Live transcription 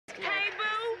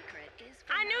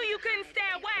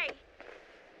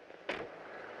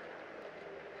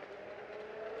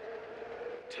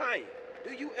tired.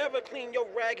 Do you ever clean your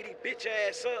raggedy bitch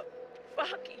ass up?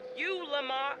 Fuck you,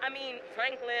 Lamar. I mean,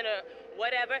 Franklin or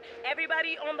whatever.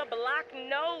 Everybody on the block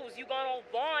knows you gone on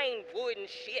Vinewood and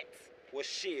shit. Well,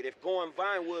 shit, if going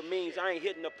Vinewood means I ain't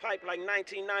hitting the pipe like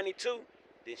 1992,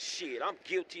 then shit, I'm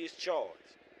guilty as charged.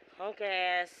 Punk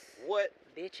ass. What?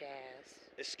 Bitch ass.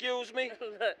 Excuse me?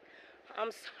 Look,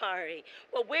 I'm sorry,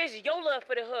 but where's your love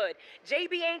for the hood?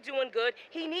 JB ain't doing good.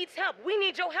 He needs help. We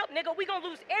need your help, nigga. We gonna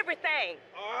lose everything.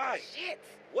 All right. Shit.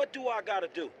 What do I gotta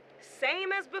do?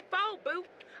 Same as before, boo.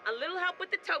 A little help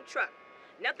with the tow truck.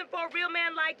 Nothing for a real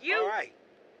man like you. All right.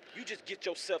 You just get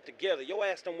yourself together. Your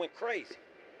ass done went crazy.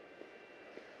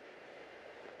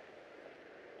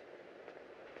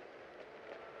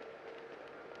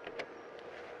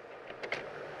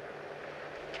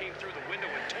 Came through the window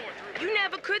and tore through. You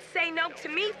never could say no to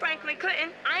me, Franklin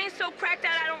Clinton. I ain't so cracked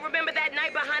out I don't remember that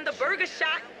night behind the burger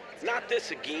shop. Not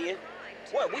this again.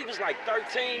 What, we was like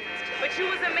 13? But you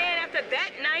was a man after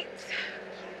that night.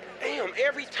 Damn,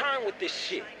 every time with this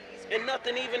shit. And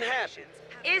nothing even happened.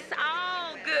 It's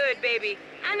all good, baby.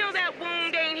 I know that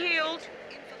wound ain't healed.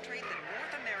 Infiltrate the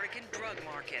North American drug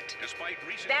market. Despite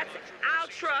recent That's our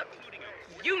truck.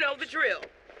 You know the drill.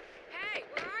 Hey,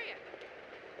 where are you?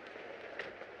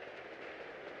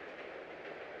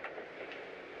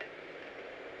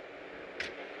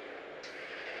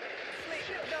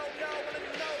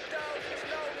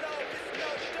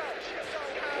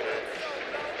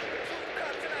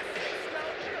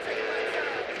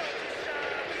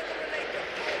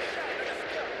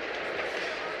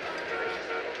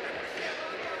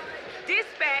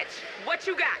 Dispatch, what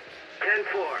you got?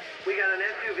 10-4. We got an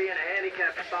SUV in a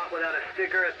handicapped spot without a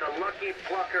sticker at the Lucky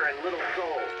Plucker in Little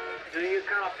Seoul. Do you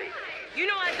copy? You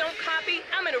know I don't copy.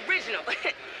 I'm an original.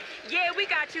 Yeah, we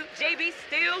got you. JB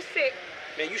still sick.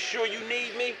 Man, you sure you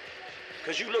need me?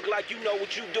 Cause you look like you know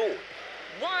what you doing.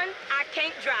 One, I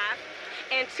can't drive.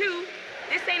 And two,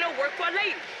 this ain't no work for a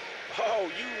lady.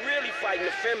 Oh, you really fighting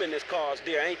the feminist cause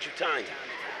there, ain't you, Tanya?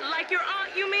 Like your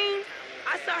aunt, you mean?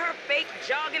 I saw her fake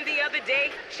jogging the other day,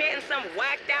 chanting some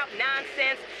whacked out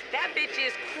nonsense. That bitch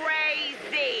is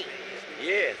crazy.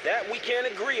 Yeah, that we can't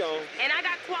agree on. And I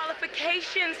got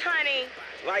qualifications, honey.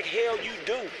 Like hell you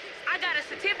do. I got a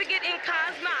certificate in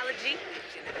cosmology.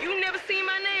 You never seen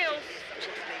my nails.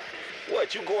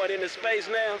 What, you going into space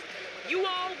now? You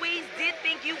always did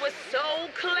think you was so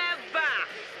clever.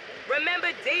 Remember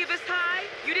Davis High?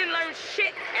 You didn't learn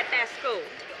shit at that school.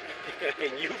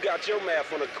 And you got your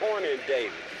math on the corner in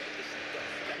Davis.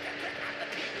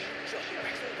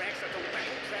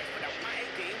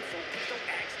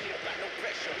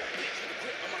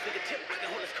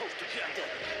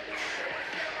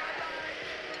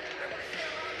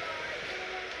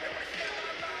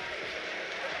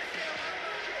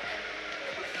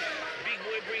 Big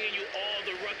boy bringing you all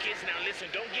the ruckus. Now listen,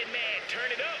 don't get mad. Turn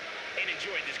it up and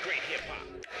enjoy this great hip hop.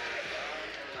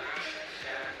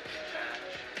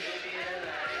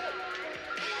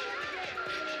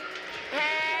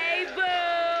 Hey,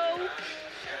 boo!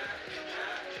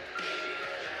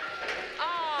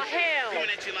 Oh, hell. Coming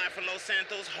at you live from Los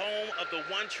Santos, home of the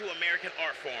one true American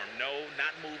art form. No,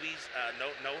 not movies.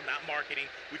 No, not marketing.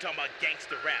 We're talking about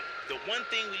gangster rap. The one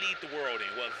thing we lead the world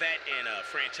in. Well, that and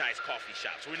franchise coffee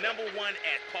shops. We're #1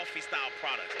 at coffee-style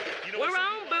products. You know We're what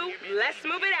on, boo. Let's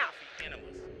move it out. Enemas.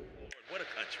 Lord, what a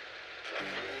country.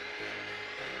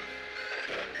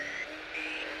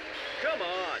 Come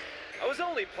on. I was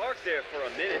only parked there for a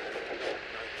minute.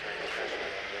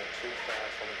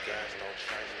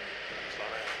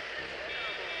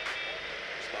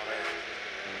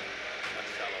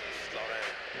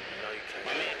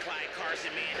 My man Clyde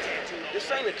Carson, man, tattooed on.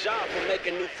 This ain't a job for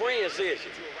making new friends, is it?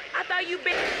 I thought you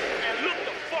been... And look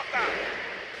the fuck out!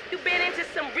 You been into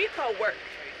some repo work.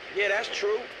 Yeah, that's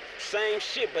true. Same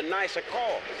shit, but nicer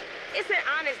cars. It's an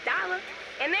honest dollar,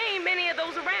 and there ain't many of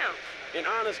those around. An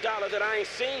honest dollar that I ain't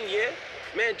seen yet.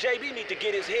 Man, JB need to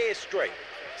get his head straight.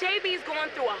 JB's going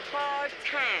through a hard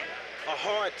time. A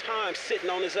hard time sitting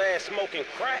on his ass smoking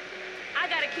crack. I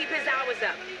gotta keep his hours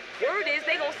up. Word is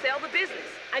they gonna sell the business.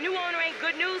 A new owner ain't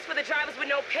good news for the drivers with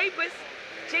no papers.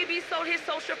 JB sold his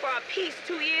social for a piece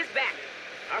 2 years back.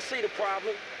 I see the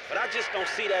problem, but I just don't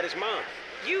see that as mine.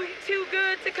 You too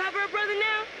good to cover a brother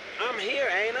now? I'm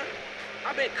here, ain't I?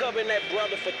 I've been covering that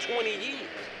brother for 20 years.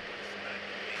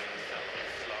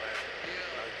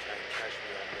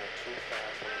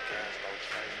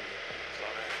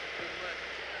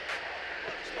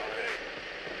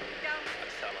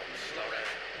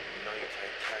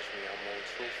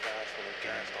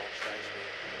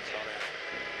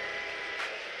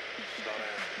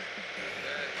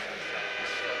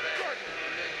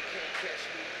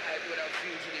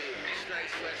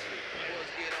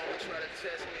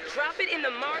 Drop it in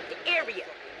the marked area.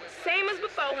 Same as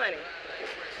before, honey.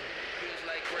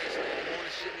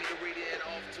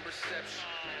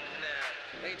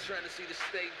 Ain't trying to see the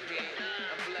state beam.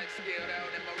 I'm black scaled out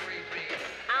in my ring beam.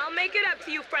 I'll make it up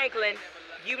to you, Franklin.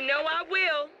 You know I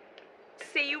will.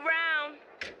 See you round.